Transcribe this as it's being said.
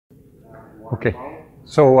Okay,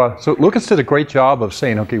 so Lucas did a great job of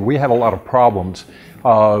saying, okay, we have a lot of problems.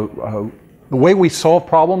 The way we solve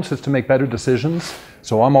problems is to make better decisions.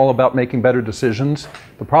 So I'm all about making better decisions.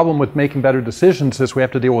 The problem with making better decisions is we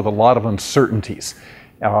have to deal with a lot of uncertainties.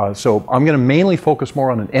 So I'm going to mainly focus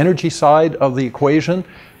more on an energy side of the equation,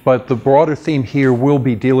 but the broader theme here will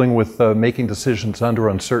be dealing with making decisions under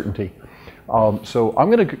uncertainty. So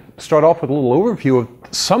I'm going to start off with a little overview of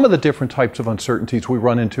some of the different types of uncertainties we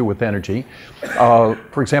run into with energy.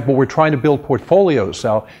 For example, we're trying to build portfolios.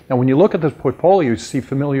 Now when you look at this portfolio, you see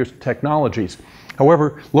familiar technologies.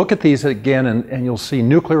 However, look at these again and you'll see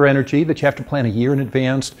nuclear energy that you have to plan a year in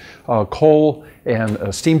advance, coal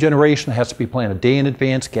and steam generation has to be planned a day in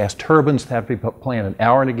advance, gas turbines have to be planned an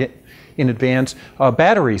hour in advance,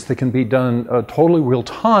 batteries that can be done totally real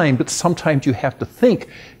time, but sometimes you have to think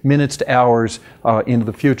minutes to hours into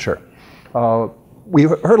the future. We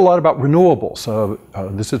heard a lot about renewables.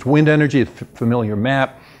 This is wind energy, a familiar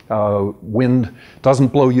map. Wind doesn't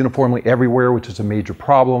blow uniformly everywhere, which is a major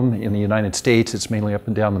problem. In the United States, it's mainly up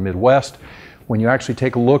and down the Midwest. When you actually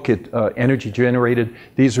take a look at energy generated,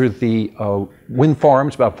 these are the wind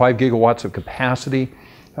farms, about 5 gigawatts of capacity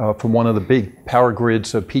from one of the big power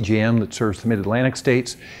grids, PJM, that serves the Mid-Atlantic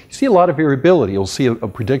states. You see a lot of variability. You'll see a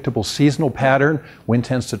predictable seasonal pattern. Wind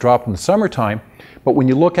tends to drop in the summertime. But when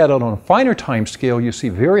you look at it on a finer time scale, you see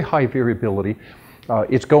very high variability.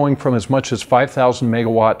 It's going from as much as 5,000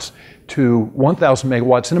 megawatts to 1,000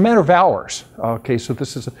 megawatts in a matter of hours. Okay, so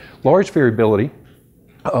this is a large variability.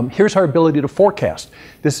 Here's our ability to forecast.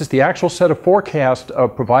 This is the actual set of forecast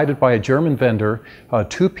provided by a German vendor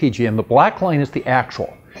to PJM. The black line is the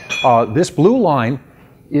actual. This blue line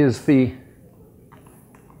is the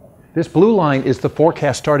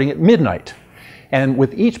forecast starting at midnight. And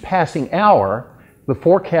with each passing hour, the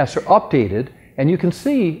forecasts are updated, and you can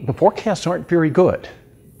see the forecasts aren't very good.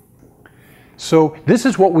 So this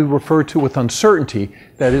is what we refer to with uncertainty.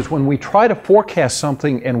 That is, when we try to forecast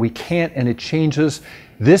something and we can't and it changes,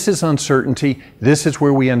 this is uncertainty. This is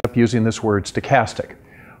where we end up using this word stochastic.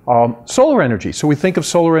 Solar energy. So we think of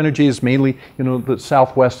solar energy as mainly, the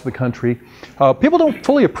southwest of the country. People don't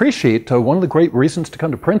fully appreciate one of the great reasons to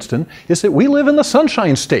come to Princeton is that we live in the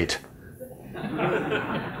Sunshine State.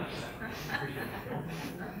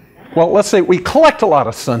 Well, let's say we collect a lot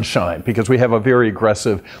of sunshine because we have a very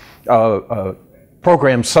aggressive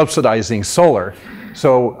program subsidizing solar.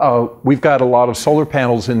 So we've got a lot of solar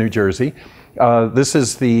panels in New Jersey. This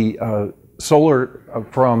is the solar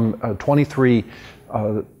from 23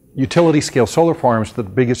 utility scale solar farms that the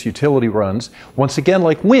biggest utility runs. Once again,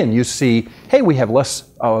 like wind, you see, hey, we have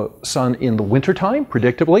less sun in the wintertime,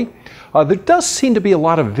 predictably. There does seem to be a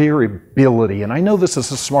lot of variability, and I know this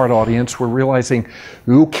is a smart audience. We're realizing,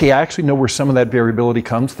 okay, I actually know where some of that variability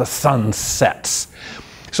comes. The sun sets.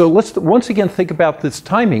 So let's once again think about this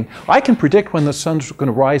timing. I can predict when the sun's going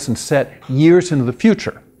to rise and set years into the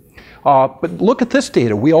future. But look at this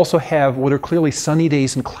data. We also have what are clearly sunny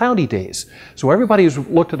days and cloudy days. So everybody who's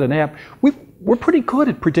looked at an app, we're pretty good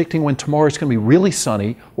at predicting when tomorrow is going to be really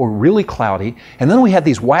sunny or really cloudy. And then we have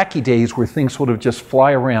these wacky days where things sort of just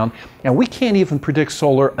fly around. And we can't even predict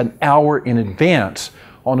solar an hour in advance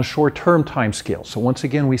on a short-term time scale. So once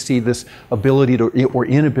again, we see this ability to, or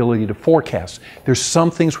inability to forecast. There's some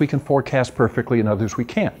things we can forecast perfectly and others we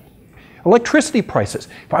can't. Electricity prices.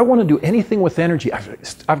 If I want to do anything with energy,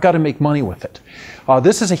 I've got to make money with it.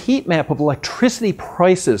 This is a heat map of electricity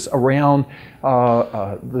prices around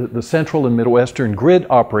the central and Midwestern grid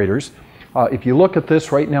operators. If you look at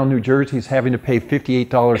this, right now New Jersey is having to pay $58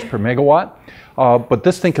 per megawatt, but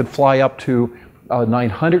this thing could fly up to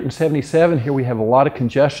 977. Here we have a lot of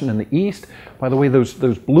congestion in the east. By the way, those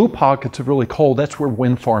blue pockets of really cold, that's where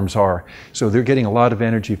wind farms are. So they're getting a lot of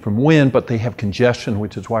energy from wind, but they have congestion,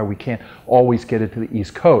 which is why we can't always get it to the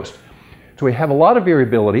east coast. So we have a lot of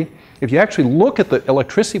variability. If you actually look at the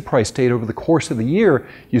electricity price data over the course of the year,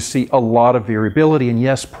 you see a lot of variability, and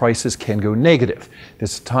yes, prices can go negative.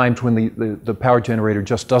 There's times when the power generator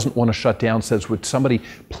just doesn't want to shut down, says, would somebody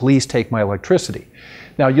please take my electricity?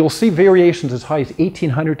 Now, you'll see variations as high as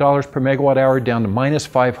 $1,800 per megawatt hour down to minus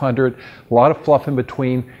 500, a lot of fluff in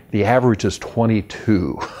between. The average is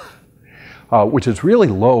 22, which is really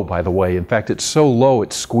low, by the way. In fact, it's so low,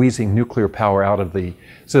 it's squeezing nuclear power out of the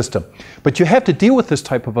system. But you have to deal with this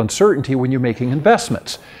type of uncertainty when you're making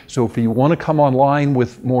investments. So if you want to come online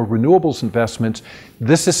with more renewables investments,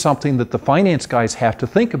 this is something that the finance guys have to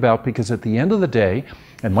think about, because at the end of the day,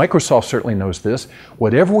 and Microsoft certainly knows this,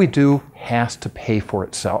 whatever we do has to pay for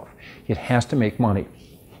itself. It has to make money.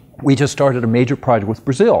 we just started a major project with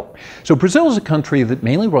Brazil. So Brazil is a country that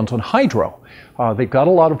mainly runs on hydro. They've got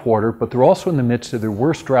a lot of water, but they're also in the midst of their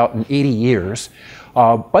worst drought in 80 years.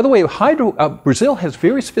 By the way, Brazil has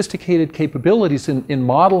very sophisticated capabilities in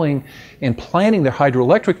modeling and planning their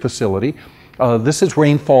hydroelectric facility. This is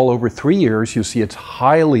rainfall over 3 years. You see it's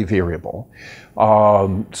highly variable.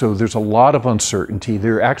 So there's a lot of uncertainty.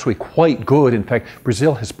 They're actually quite good. In fact,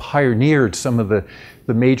 Brazil has pioneered some of the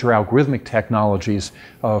major algorithmic technologies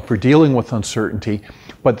for dealing with uncertainty.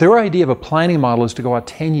 But their idea of a planning model is to go out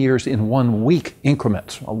 10 years in 1 week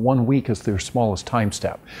increments. 1 week is their smallest time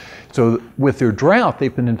step. So with their drought,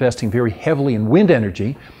 they've been investing very heavily in wind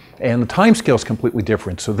energy, and the time scale is completely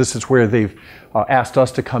different. So this is where they've asked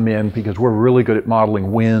us to come in, because we're really good at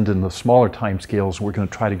modeling wind and the smaller time scales. We're going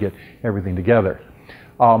to try to get everything together.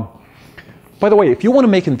 By the way, if you want to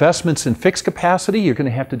make investments in fixed capacity, you're going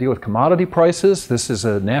to have to deal with commodity prices. This is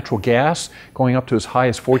a natural gas going up to as high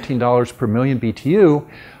as $14 per million BTU.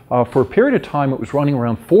 For a period of time, it was running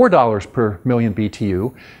around $4 per million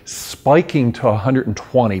BTU, spiking to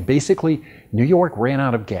 120. Basically, New York ran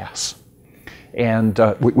out of gas. And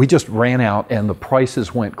we just ran out, and the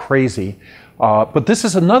prices went crazy. But this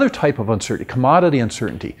is another type of uncertainty, commodity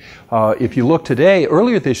uncertainty. If you look today,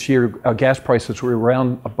 earlier this year, gas prices were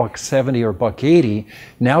around $1.70 or $1.80.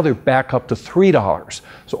 Now they're back up to $3.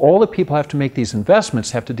 So all the people who have to make these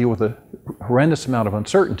investments have to deal with a horrendous amount of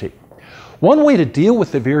uncertainty. One way to deal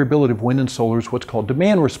with the variability of wind and solar is what's called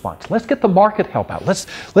demand response. Let's get the market help out.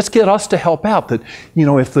 Let's get us to help out. That, you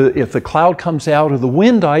know, if the cloud comes out or the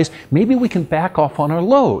wind dies, maybe we can back off on our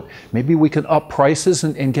load. Maybe we can up prices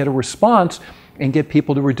and get a response and get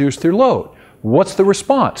people to reduce their load. What's the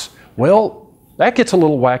response? Well, that gets a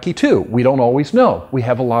little wacky too. We don't always know. We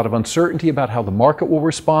have a lot of uncertainty about how the market will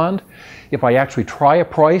respond. If I actually try a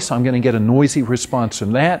price, I'm going to get a noisy response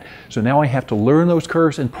from that. So now I have to learn those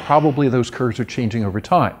curves, and probably those curves are changing over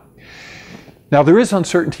time. Now there is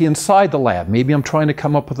uncertainty inside the lab. Maybe I'm trying to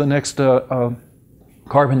come up with the next carbon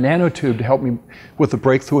nanotube to help me with the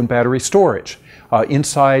breakthrough in battery storage.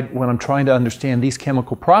 Inside, when I'm trying to understand these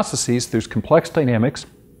chemical processes, there's complex dynamics.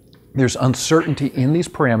 There's uncertainty in these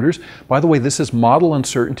parameters. By the way, this is model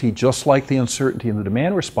uncertainty, just like the uncertainty in the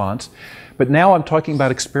demand response. But now I'm talking about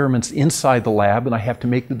experiments inside the lab, and I have to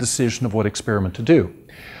make the decision of what experiment to do.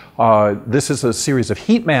 This is a series of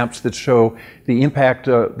heat maps that show the impact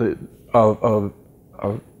of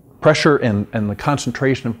pressure and the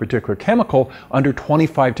concentration of a particular chemical under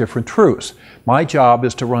 25 different truths. My job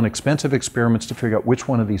is to run expensive experiments to figure out which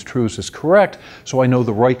one of these truths is correct, so I know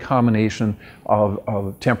the right combination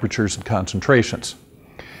of temperatures and concentrations.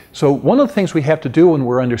 So one of the things we have to do when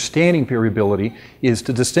we're understanding variability is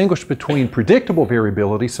to distinguish between predictable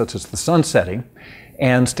variability, such as the sun setting,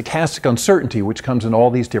 and stochastic uncertainty, which comes in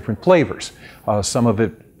all these different flavors. Some of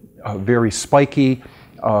it very spiky.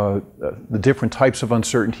 The different types of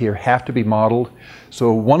uncertainty here have to be modeled.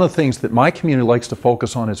 So one of the things that my community likes to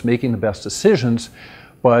focus on is making the best decisions,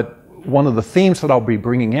 but one of the themes that I'll be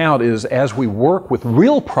bringing out is, as we work with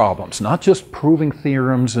real problems, not just proving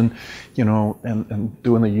theorems and, you know, and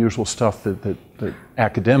doing the usual stuff that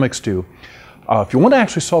academics do, if you want to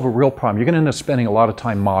actually solve a real problem, you're going to end up spending a lot of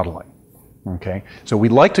time modeling. Okay? So we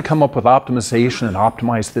like to come up with optimization and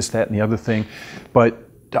optimize this, that, and the other thing, but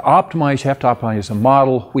to optimize, you have to optimize a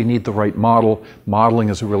model. We need the right model. Modeling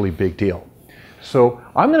is a really big deal. So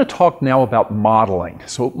I'm going to talk now about modeling.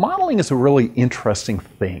 So modeling is a really interesting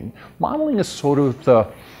thing. Modeling is sort of the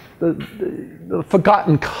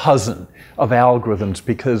forgotten cousin of algorithms,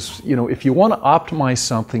 because, you know, if you want to optimize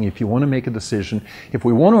something, if you want to make a decision, if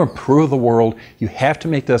we want to improve the world, you have to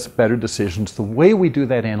make those better decisions. The way we do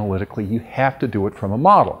that analytically, you have to do it from a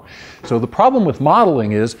model. So the problem with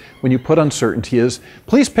modeling is, when you put uncertainty, is,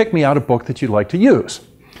 please pick me out a book that you'd like to use.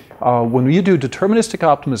 When you do deterministic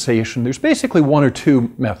optimization, there's basically one or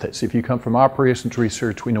two methods. If you come from operations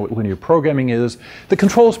research, we know what linear programming is. The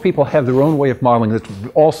controls people have their own way of modeling that's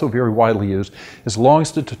also very widely used. As long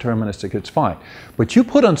as it's deterministic, it's fine. But you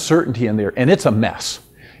put uncertainty in there, and it's a mess.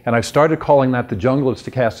 And I've started calling that the jungle of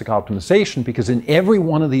stochastic optimization, because in every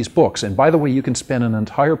one of these books, and by the way, you can spend an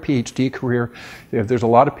entire PhD career, there's a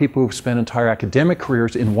lot of people who've spent entire academic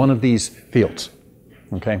careers in one of these fields.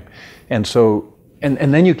 Okay? And so,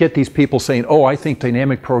 and then you get these people saying, oh, I think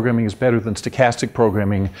dynamic programming is better than stochastic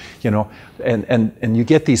programming, you know, and you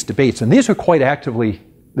get these debates. And these are quite actively,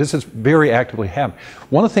 this is very actively happening.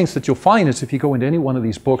 One of the things that you'll find is, if you go into any one of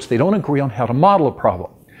these books, they don't agree on how to model a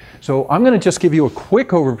problem. So I'm going to just give you a quick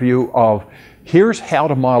overview of, here's how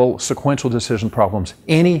to model sequential decision problems,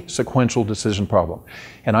 any sequential decision problem.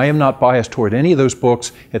 And I am not biased toward any of those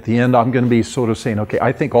books. At the end, I'm going to be sort of saying, okay,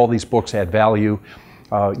 I think all these books add value.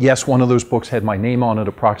 Yes, one of those books had my name on it,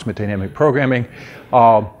 Approximate Dynamic Programming.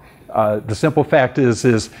 The simple fact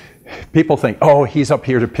is people think, oh, he's up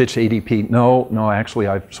here to pitch ADP. No, actually,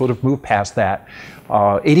 I've sort of moved past that.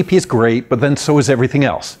 ADP is great, but then so is everything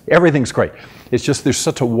else. Everything's great. It's just there's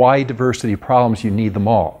such a wide diversity of problems, you need them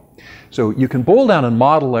all. So you can boil down and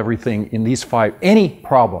model everything in these any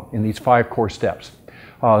problem in these 5 core steps.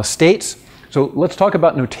 States. So let's talk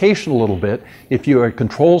about notation a little bit. If you're a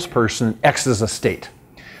controls person, X is a state.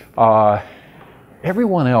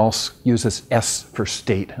 Everyone else uses S for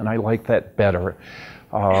state, and I like that better.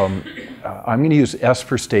 I'm going to use S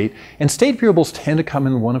for state, and state variables tend to come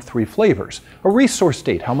in one of 3 flavors. A resource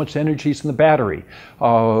state, how much energy is in the battery?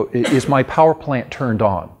 Is my power plant turned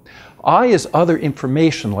on? I is other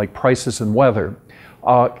information like prices and weather.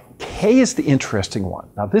 K is the interesting one.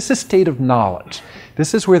 Now this is state of knowledge.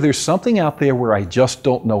 This is where there's something out there where I just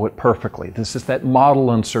don't know it perfectly. This is that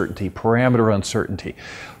model uncertainty, parameter uncertainty.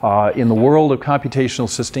 In the world of computational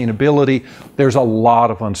sustainability, there's a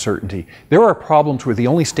lot of uncertainty. There are problems where the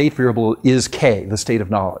only state variable is K, the state of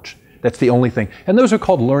knowledge. That's the only thing. And those are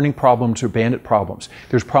called learning problems or bandit problems.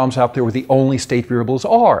 There's problems out there where the only state variables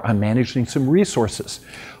are. I'm managing some resources.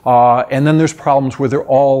 And then there's problems where they're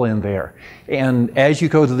all in there. And as you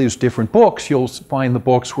go to these different books, you'll find the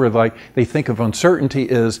books where they think of uncertainty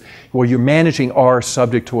as, well, you're managing R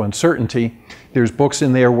subject to uncertainty. There's books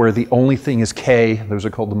in there where the only thing is K. Those are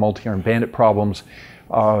called the multi-arm bandit problems.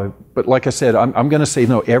 But like I said, I'm going to say,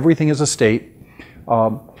 no, everything is a state.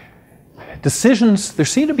 Decisions, there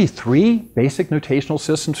seem to be 3 basic notational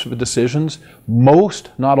systems for decisions. Most,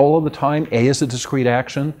 not all of the time, A is a discrete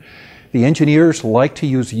action. The engineers like to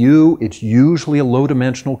use U. It's usually a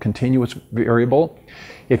low-dimensional continuous variable.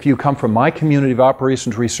 If you come from my community of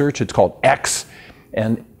operations research, it's called X.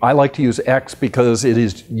 And I like to use X because it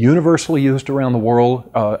is universally used around the world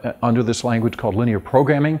under this language called linear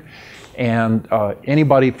programming. And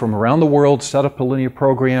anybody from around the world set up a linear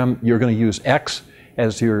program, you're going to use X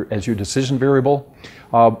as your decision variable.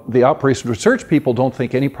 The operations research people don't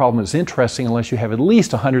think any problem is interesting unless you have at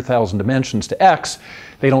least 100,000 dimensions to X.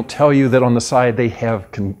 They don't tell you that on the side they have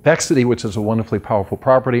convexity, which is a wonderfully powerful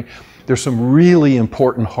property. There's some really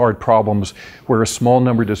important hard problems where a small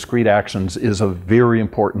number of discrete actions is a very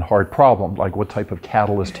important hard problem, like what type of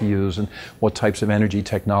catalyst to use and what types of energy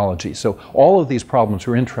technology. So all of these problems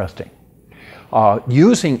are interesting.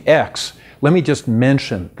 Using X, let me just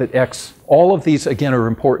mention that X, all of these, again, are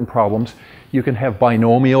important problems. You can have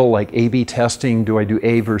binomial, like A-B testing. Do I do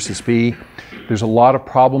A versus B? There's a lot of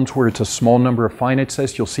problems where it's a small number of finite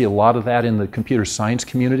sets. You'll see a lot of that in the computer science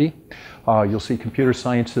community. You'll see computer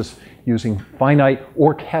scientists using finite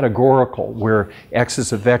or categorical, where X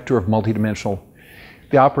is a vector of multidimensional.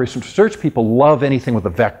 The operations research people love anything with a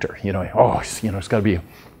vector. It's got to be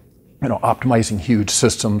optimizing huge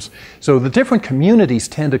systems. So the different communities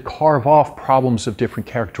tend to carve off problems of different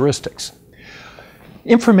characteristics.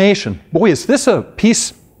 Information. Boy, is this a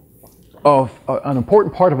piece of an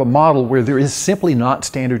important part of a model where there is simply not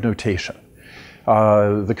standard notation.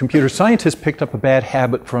 The computer scientists picked up a bad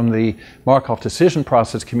habit from the Markov decision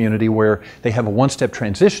process community where they have a one-step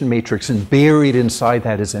transition matrix and buried inside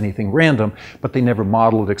that is anything random, but they never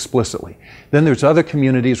model it explicitly. Then there's other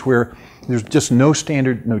communities where there's just no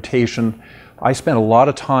standard notation. I spent a lot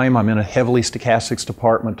of time, I'm in a heavily stochastics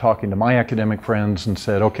department, talking to my academic friends and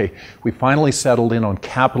said, okay, we finally settled in on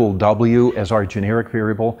capital W as our generic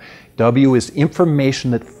variable. W is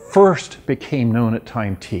information that first became known at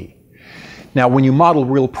time t. Now, when you model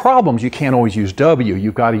real problems, you can't always use W.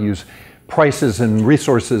 You've got to use prices and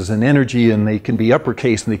resources and energy, and they can be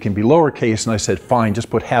uppercase and they can be lowercase. And I said, fine,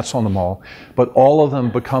 just put hats on them all. But all of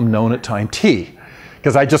them become known at time t.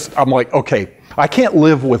 Because I'm like, okay, I can't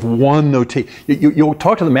live with one notation. You'll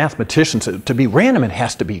talk to the mathematicians. To be random, it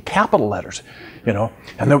has to be capital letters,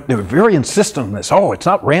 And they're very insistent on this. Oh, it's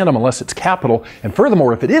not random unless it's capital. And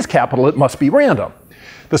furthermore, if it is capital, it must be random.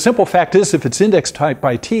 The simple fact is, if it's indexed type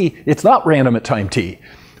by t, it's not random at time t.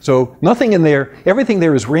 So nothing in there, everything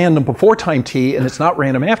there is random before time t, and it's not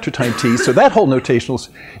random after time t. So that whole notational,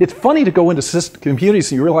 it's funny to go into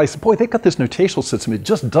communities and you realize, boy, they've got this notational system, it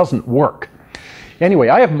just doesn't work. Anyway,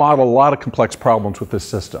 I have modeled a lot of complex problems with this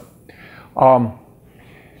system. The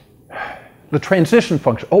transition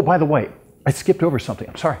function, oh, by the way, I skipped over something,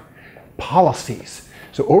 I'm sorry. Policies.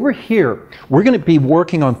 So over here, we're going to be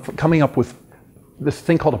working on coming up with this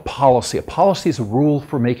thing called a policy. A policy is a rule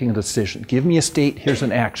for making a decision. Give me a state, here's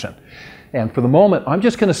an action. And for the moment, I'm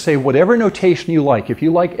just going to say whatever notation you like. If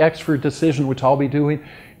you like X for decision, which I'll be doing,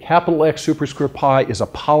 capital X superscript pi is a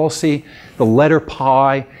policy. The letter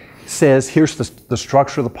pi says, here's the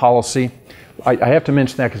structure of the policy. I have to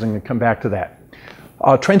mention that because I'm going to come back to that.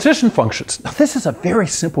 Transition functions. Now, this is a very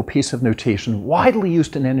simple piece of notation, widely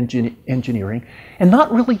used in engineering and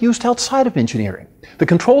not really used outside of engineering. The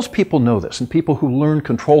controls people know this, and people who learn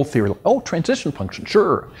control theory, oh, transition function,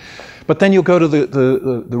 sure. But then you'll go to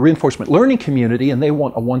the reinforcement learning community, and they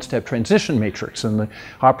want a one-step transition matrix, and the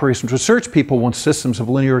operations research people want systems of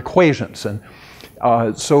linear equations. And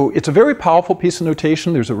so it's a very powerful piece of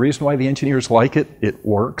notation. There's a reason why the engineers like it. It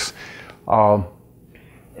works.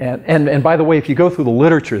 And by the way, if you go through the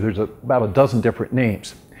literature, there's about a dozen different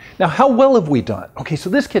names. Now, how well have we done? Okay, so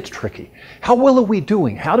this gets tricky. How well are we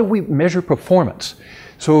doing? How do we measure performance?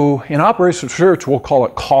 So in operations research, we'll call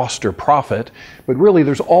it cost or profit, but really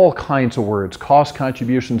there's all kinds of words: cost,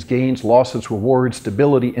 contributions, gains, losses, rewards,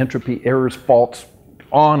 stability, entropy, errors, faults,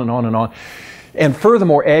 on and on and on. And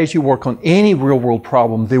furthermore, as you work on any real-world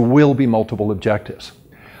problem, there will be multiple objectives.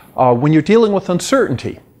 When you're dealing with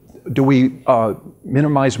uncertainty, do we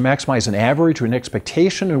minimize, maximize an average or an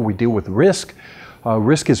expectation, or we deal with risk?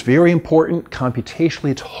 Risk is very important.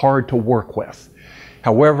 Computationally, it's hard to work with.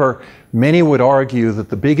 However, many would argue that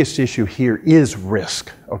the biggest issue here is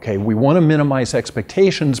risk. Okay, we want to minimize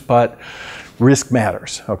expectations, but risk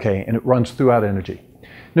matters. Okay, and it runs throughout energy.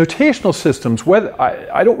 Notational systems, whether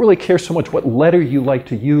I don't really care so much what letter you like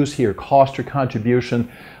to use here, cost or contribution.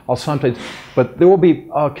 I'll sometimes, but there will be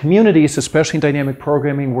communities, especially in dynamic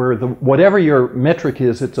programming, where whatever your metric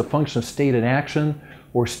is, it's a function of state and action,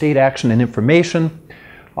 or state, action, and information.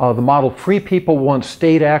 The model free people want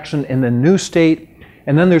state, action, and then new state.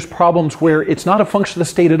 And then there's problems where it's not a function of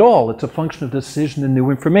state at all. It's a function of decision and new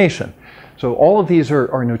information. So all of these are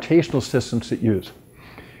notational systems that use.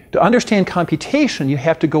 To understand computation, you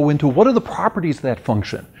have to go into what are the properties of that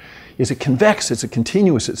function. Is it convex? Is it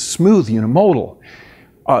continuous? Is it smooth, unimodal?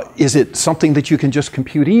 Is it something that you can just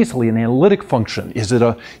compute easily, an analytic function? Is it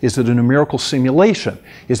a numerical simulation?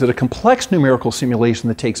 Is it a complex numerical simulation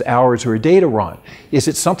that takes hours or a day to run? Is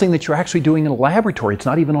it something that you're actually doing in a laboratory? It's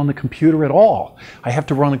not even on the computer at all. I have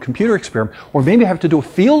to run a computer experiment, or maybe I have to do a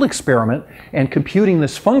field experiment, and computing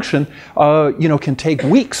this function can take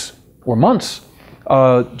weeks or months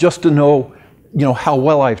just to know how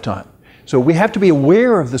well I've done. So we have to be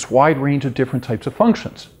aware of this wide range of different types of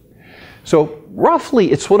functions. So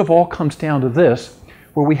roughly, it sort of all comes down to this,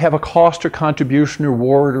 where we have a cost or contribution,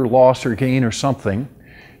 reward or loss or gain or something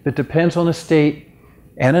that depends on a state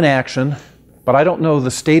and an action, but I don't know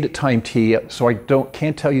the state at time t, so I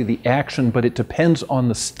can't tell you the action, but it depends on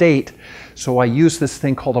the state. So I use this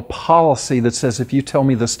thing called a policy that says if you tell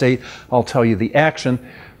me the state, I'll tell you the action,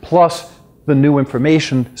 plus the new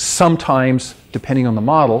information, sometimes, depending on the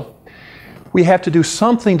model. We have to do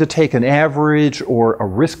something to take an average or a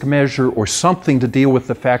risk measure or something to deal with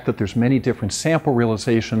the fact that there's many different sample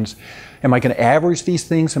realizations. Am I going to average these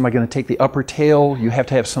things? Am I going to take the upper tail? You have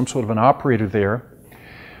to have some sort of an operator there.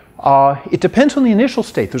 It depends on the initial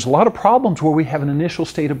state. There's a lot of problems where we have an initial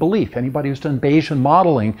state of belief. Anybody who's done Bayesian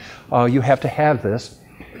modeling, you have to have this.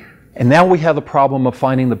 And now we have the problem of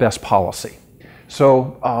finding the best policy.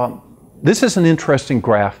 So this is an interesting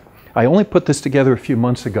graph. I only put this together a few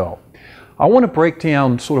months ago. I want to break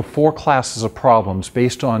down sort of 4 classes of problems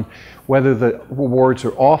based on whether the rewards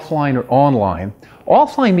are offline or online.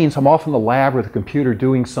 Offline means I'm off in the lab with a computer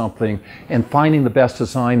doing something and finding the best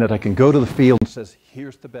design that I can go to the field and says,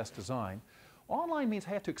 here's the best design. Online means I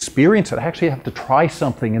have to experience it. I actually have to try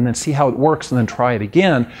something and then see how it works and then try it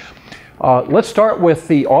again. Let's start with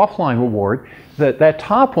the offline reward. That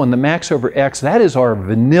top one, the max over x, that is our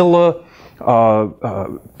vanilla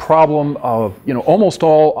problem of, almost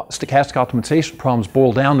all stochastic optimization problems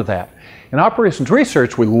boil down to that. In operations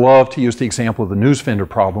research, we love to use the example of the news vendor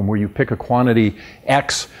problem, where you pick a quantity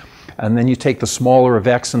x, and then you take the smaller of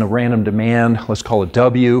x in a random demand, let's call it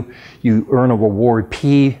w, you earn a reward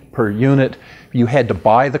p per unit. You had to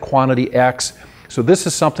buy the quantity x. So this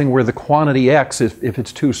is something where the quantity x, if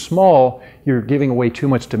it's too small, you're giving away too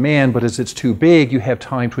much demand, but as it's too big, you have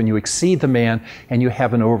times when you exceed demand and you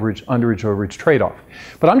have an underage trade-off.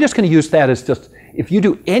 But I'm just going to use that as just, if you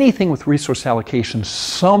do anything with resource allocation,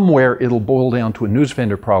 somewhere it'll boil down to a news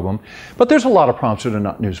vendor problem, but there's a lot of problems that are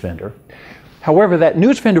not news vendor. However, that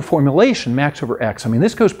news vendor formulation, max over x,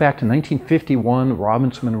 this goes back to 1951,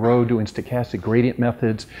 Robinson Monroe doing stochastic gradient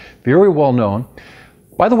methods, very well known.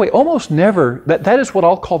 By the way, almost never, that is what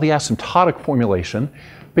I'll call the asymptotic formulation,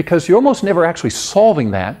 because you're almost never actually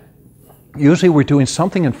solving that. Usually we're doing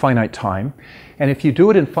something in finite time, and if you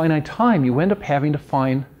do it in finite time, you end up having to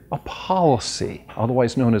find a policy,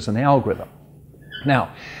 otherwise known as an algorithm.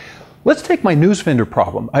 Now, Let's take my news vendor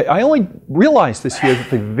problem. I only realized this year that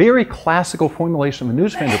the very classical formulation of a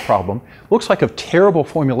news vendor problem looks like a terrible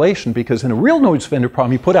formulation, because in a real news vendor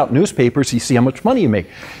problem, you put out newspapers, you see how much money you make.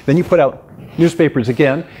 Then you put out newspapers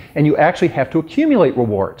again, and you actually have to accumulate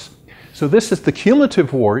rewards. So this is the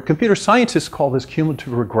cumulative reward. Computer scientists call this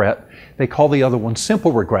cumulative regret. They call the other one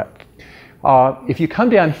simple regret. If you come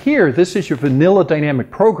down here, this is your vanilla dynamic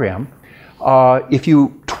program. If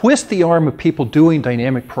you twist the arm of people doing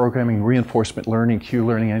dynamic programming, reinforcement learning, Q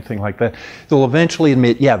learning, anything like that, they'll eventually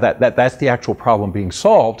admit, yeah, that's the actual problem being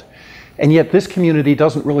solved. And yet this community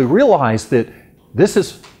doesn't really realize that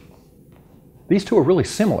these two are really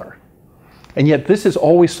similar. And yet this is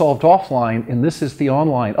always solved offline, and this is the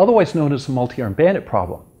online, otherwise known as the multi-arm bandit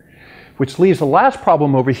problem. Which leaves the last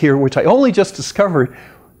problem over here, which I only just discovered,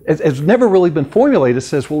 has never really been formulated. It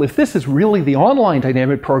says, well, if this is really the online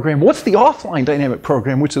dynamic program, what's the offline dynamic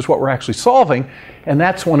program, which is what we're actually solving? And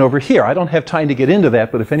that's one over here. I don't have time to get into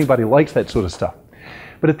that, but if anybody likes that sort of stuff.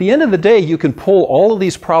 But at the end of the day, you can pull all of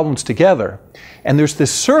these problems together, and there's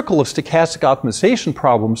this circle of stochastic optimization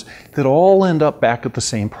problems that all end up back at the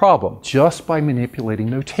same problem, just by manipulating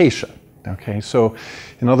notation. Okay, so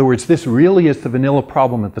in other words, this really is the vanilla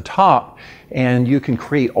problem at the top, and you can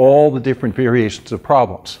create all the different variations of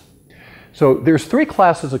problems. So there's three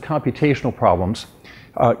classes of computational problems,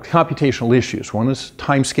 computational issues. One is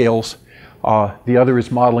timescales, the other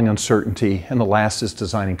is modeling uncertainty, and the last is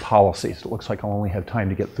designing policies. It looks like I'll only have time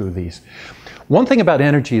to get through these. One thing about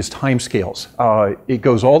energy is timescales. It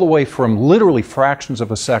goes all the way from literally fractions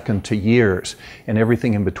of a second to years and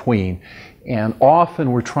everything in between. And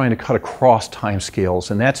often we're trying to cut across timescales,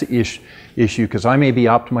 and that's an issue because I may be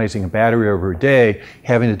optimizing a battery over a day,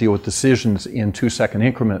 having to deal with decisions in 2-second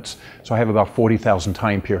increments. So I have about 40,000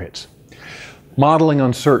 time periods. Modeling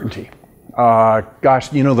uncertainty.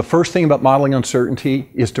 Gosh, you know, the first thing about modeling uncertainty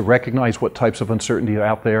is to recognize what types of uncertainty are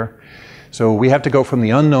out there. So we have to go from the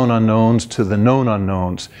unknown unknowns to the known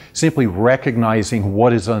unknowns. Simply recognizing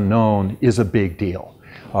what is unknown is a big deal.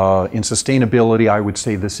 In sustainability, I would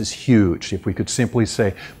say this is huge. If we could simply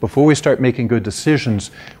say, before we start making good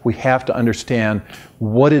decisions, we have to understand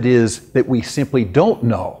what it is that we simply don't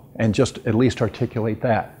know, and just at least articulate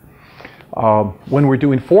that. When we're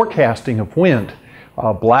doing forecasting of wind,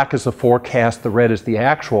 black is the forecast, the red is the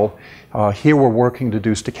actual. Here we're working to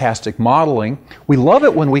do stochastic modeling. We love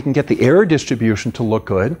it when we can get the error distribution to look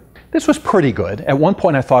good. This was pretty good. At one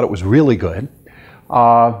point I thought it was really good.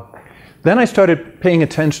 Then I started paying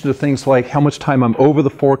attention to things like how much time I'm over the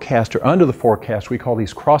forecast or under the forecast. We call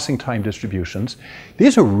these crossing time distributions.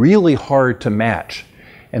 These are really hard to match.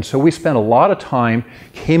 And so we spent a lot of time,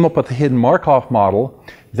 came up with a hidden Markov model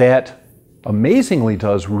that amazingly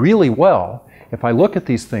does really well. If I look at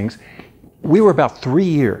these things, we were about 3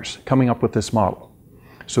 years coming up with this model.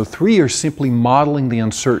 So 3 years simply modeling the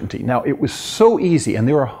uncertainty. Now, it was so easy, and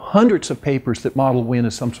there are hundreds of papers that model wind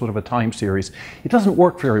as some sort of a time series. It doesn't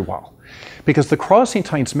work very well, because the crossing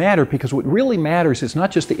times matter, because what really matters is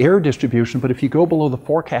not just the error distribution, but if you go below the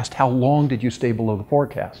forecast, how long did you stay below the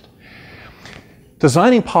forecast?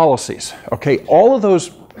 Designing policies, okay, all of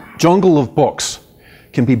those jungle of books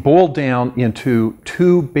can be boiled down into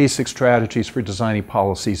 2 basic strategies for designing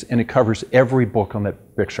policies, and it covers every book on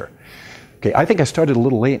that picture. Okay, I think I started a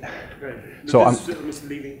little late. Right. So I'm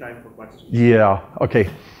leaving time for questions. Yeah, okay.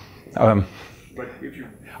 But if you...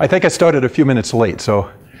 I think I started a few minutes late,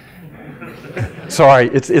 so sorry,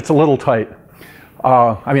 it's a little tight.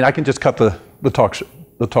 I mean, I can just cut the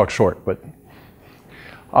talk short, but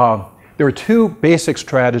there are 2 basic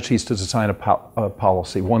strategies to design a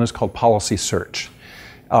policy. One is called policy search.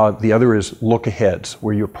 The other is look-aheads,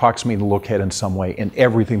 where you approximate the look-ahead in some way, and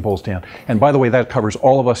everything boils down. And by the way, that covers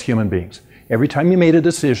all of us human beings. Every time you made a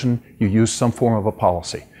decision, you used some form of a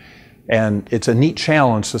policy. And it's a neat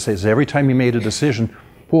challenge to say, every time you made a decision,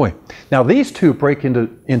 boy. Now these 2 break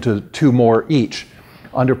into 2 more each.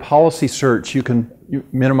 Under policy search, you can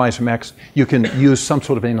minimize or max. You can use some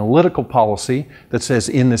sort of analytical policy that says,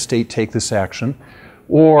 in this state, take this action.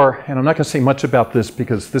 Or, and I'm not going to say much about this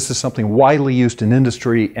because this is something widely used in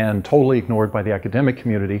industry and totally ignored by the academic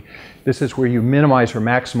community. This is where you minimize or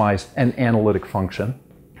maximize an analytic function.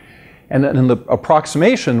 And then in the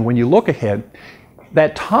approximation, when you look ahead,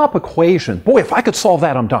 that top equation, boy, if I could solve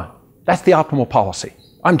that, I'm done. That's the optimal policy.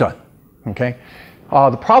 I'm done. Okay?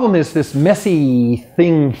 The problem is this messy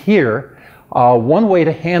thing here. One way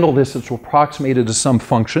to handle this is to approximate it to some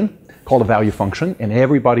function called a value function, and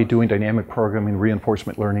everybody doing dynamic programming,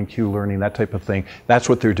 reinforcement learning, Q learning, that type of thing, that's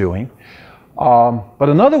what they're doing. But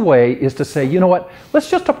another way is to say, you know what, let's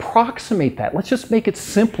just approximate that. Let's just make it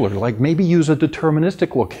simpler, like maybe use a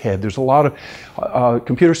deterministic look ahead. There's a lot of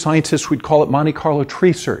computer scientists would call it Monte Carlo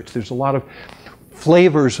tree search. There's a lot of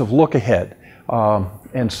flavors of look ahead.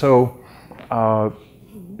 And so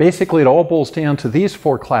basically it all boils down to these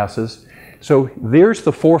 4 classes. So there's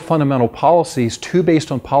the 4 fundamental policies, 2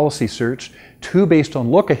 based on policy search, 2 based on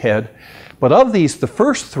look ahead. But of these, the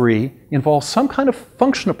first 3 involve some kind of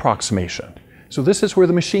function approximation. So this is where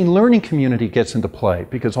the machine learning community gets into play,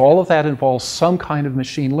 because all of that involves some kind of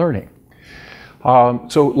machine learning.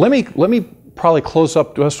 So let me probably close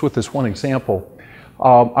up just with this one example.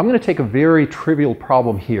 I'm going to take a very trivial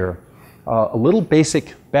problem here, a little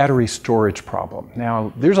basic battery storage problem.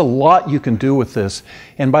 Now, there's a lot you can do with this.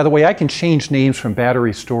 And by the way, I can change names from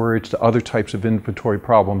battery storage to other types of inventory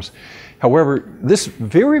problems. However, this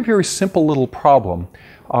very, very simple little problem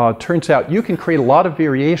turns out you can create a lot of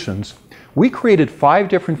variations. We created 5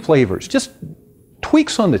 different flavors, just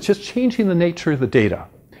tweaks on this, just changing the nature of the data.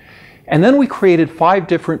 And then we created 5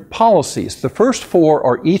 different policies. The first 4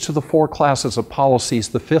 are each of the 4 classes of policies.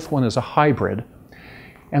 The 5th one is a hybrid.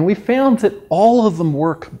 And we found that all of them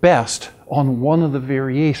work best on one of the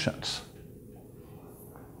variations.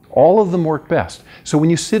 All of them work best. So when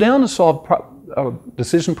you sit down to solve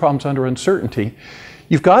decision problems under uncertainty,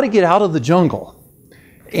 you've got to get out of the jungle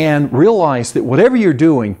and realize that whatever you're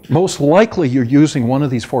doing, most likely you're using one of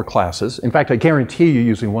these 4 classes. In fact, I guarantee you're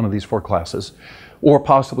using one of these 4 classes, or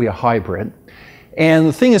possibly a hybrid. And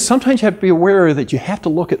the thing is, sometimes you have to be aware that you have to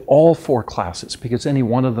look at all 4 classes, because any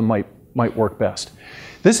one of them might work best.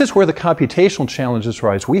 This is where the computational challenges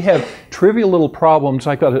rise. We have trivial little problems.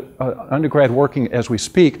 I've got an undergrad working as we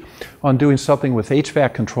speak on doing something with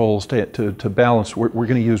HVAC controls to balance. We're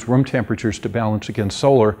going to use room temperatures to balance against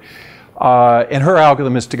solar. And her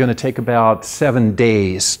algorithm is going to take about 7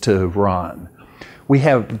 days to run. We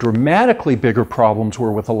have dramatically bigger problems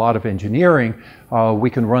where with a lot of engineering,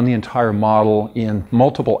 we can run the entire model in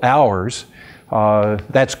multiple hours.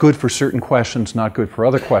 That's good for certain questions, not good for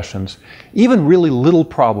other questions. Even really little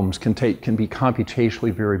problems can be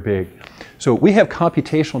computationally very big. So we have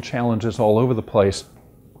computational challenges all over the place.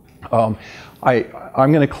 I'm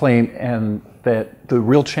going to claim that the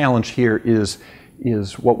real challenge here is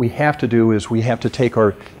what we have to do is we have to take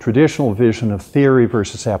our traditional vision of theory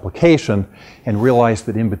versus application and realize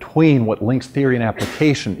that in between what links theory and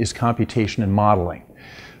application is computation and modeling.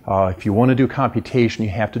 If you want to do computation,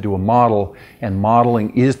 you have to do a model, and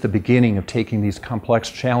modeling is the beginning of taking these complex,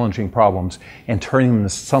 challenging problems and turning them into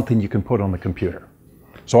something you can put on the computer.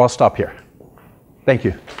 So I'll stop here. Thank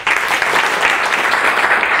you.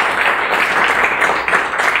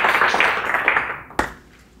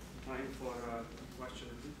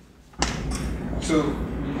 So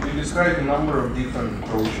you described a number of different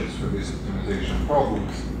approaches for these optimization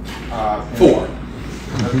problems. 4.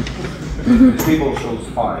 The table shows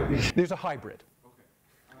 5. There's a hybrid.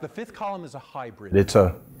 The 5th column is a hybrid. It's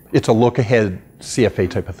a look-ahead CFA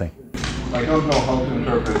type of thing. I don't know how to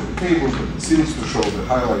interpret the table, but it seems to show, the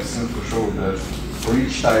highlights seem to show that for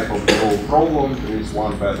each type of the whole problem, there is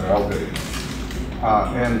one better algorithm.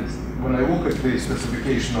 And when I look at the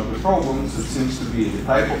specification of the problems, it seems to be the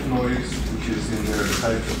type of noise, which is in there, the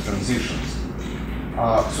type of transitions.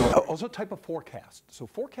 Also type of forecast. So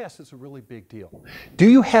forecast is a really big deal. Do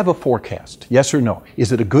you have a forecast? Yes or no?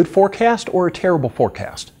 Is it a good forecast or a terrible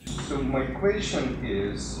forecast? So my question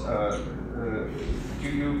is, do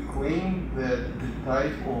you claim that the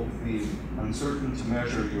type of the uncertainty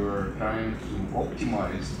measure you're trying to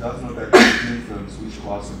optimize does not actually influence which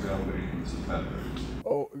class of the algorithm is better?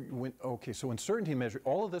 Okay, so uncertainty measure,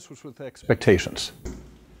 all of this was with expectations.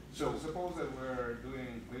 So suppose that we're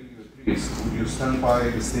doing value at risk. Would you stand by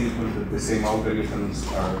the statement that the same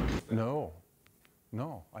algorithms are?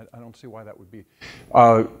 No, I don't see why that would be.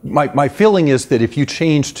 My feeling is that if you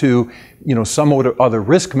change to, some other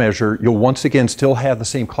risk measure, you'll once again still have the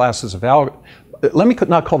same classes of let me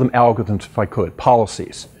not call them algorithms if I could,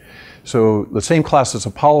 policies. So the same classes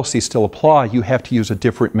of policies still apply. You have to use a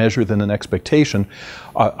different measure than an expectation.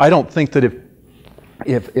 I don't think that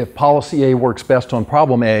if policy A works best on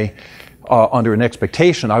problem A under an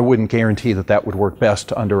expectation, I wouldn't guarantee that that would work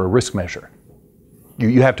best under a risk measure.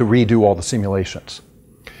 You have to redo all the simulations.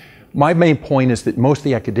 My main point is that most of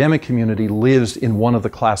the academic community lives in one of the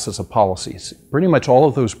classes of policies. Pretty much all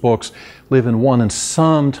of those books live in one and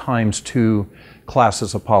sometimes 2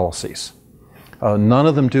 classes of policies. None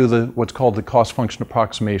of them do what's called the cost function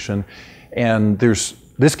approximation, and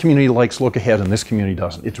this community likes look ahead and this community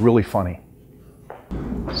doesn't. It's really funny.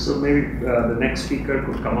 So maybe the next speaker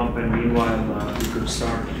could come up, and meanwhile we could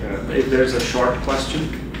start. If there's a short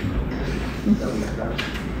question. that we've done.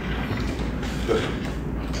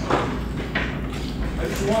 I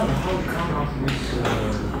just wonder how to come up with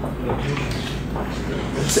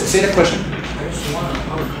notations. Say that question. I just wonder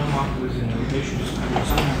how to come up with the notations.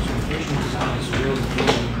 Sometimes notation design is really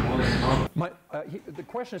more than problem. The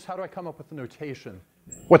question is, how do I come up with the notation?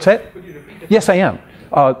 What's that? Could you repeat that? Yes, I am.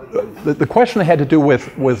 The question had to do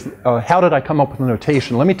with how did I come up with the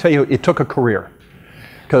notation. Let me tell you, it took a career.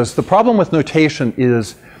 Because the problem with notation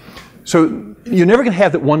is, so you're never going to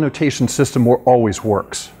have that one notation system always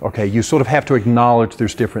works. Okay, you sort of have to acknowledge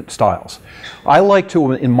there's different styles. I like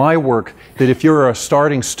to, in my work, that if you're a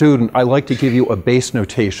starting student, I like to give you a base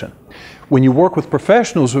notation. When you work with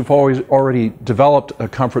professionals who've already developed a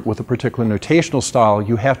comfort with a particular notational style,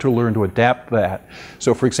 you have to learn to adapt that.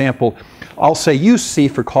 So for example, I'll say use C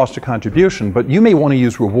for cost of contribution, but you may want to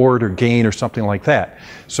use reward or gain or something like that.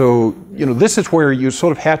 So, you know, this is where you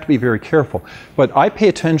sort of have to be very careful. But I pay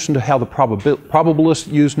attention to how the probabilists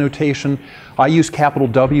use notation. I use capital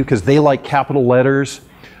W because they like capital letters.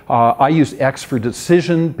 I use X for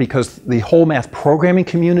decision because the whole math programming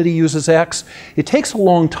community uses X. It takes a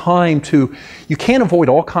long time you can't avoid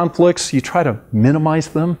all conflicts. You try to minimize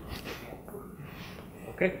them.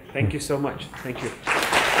 Okay, thank you so much. Thank you.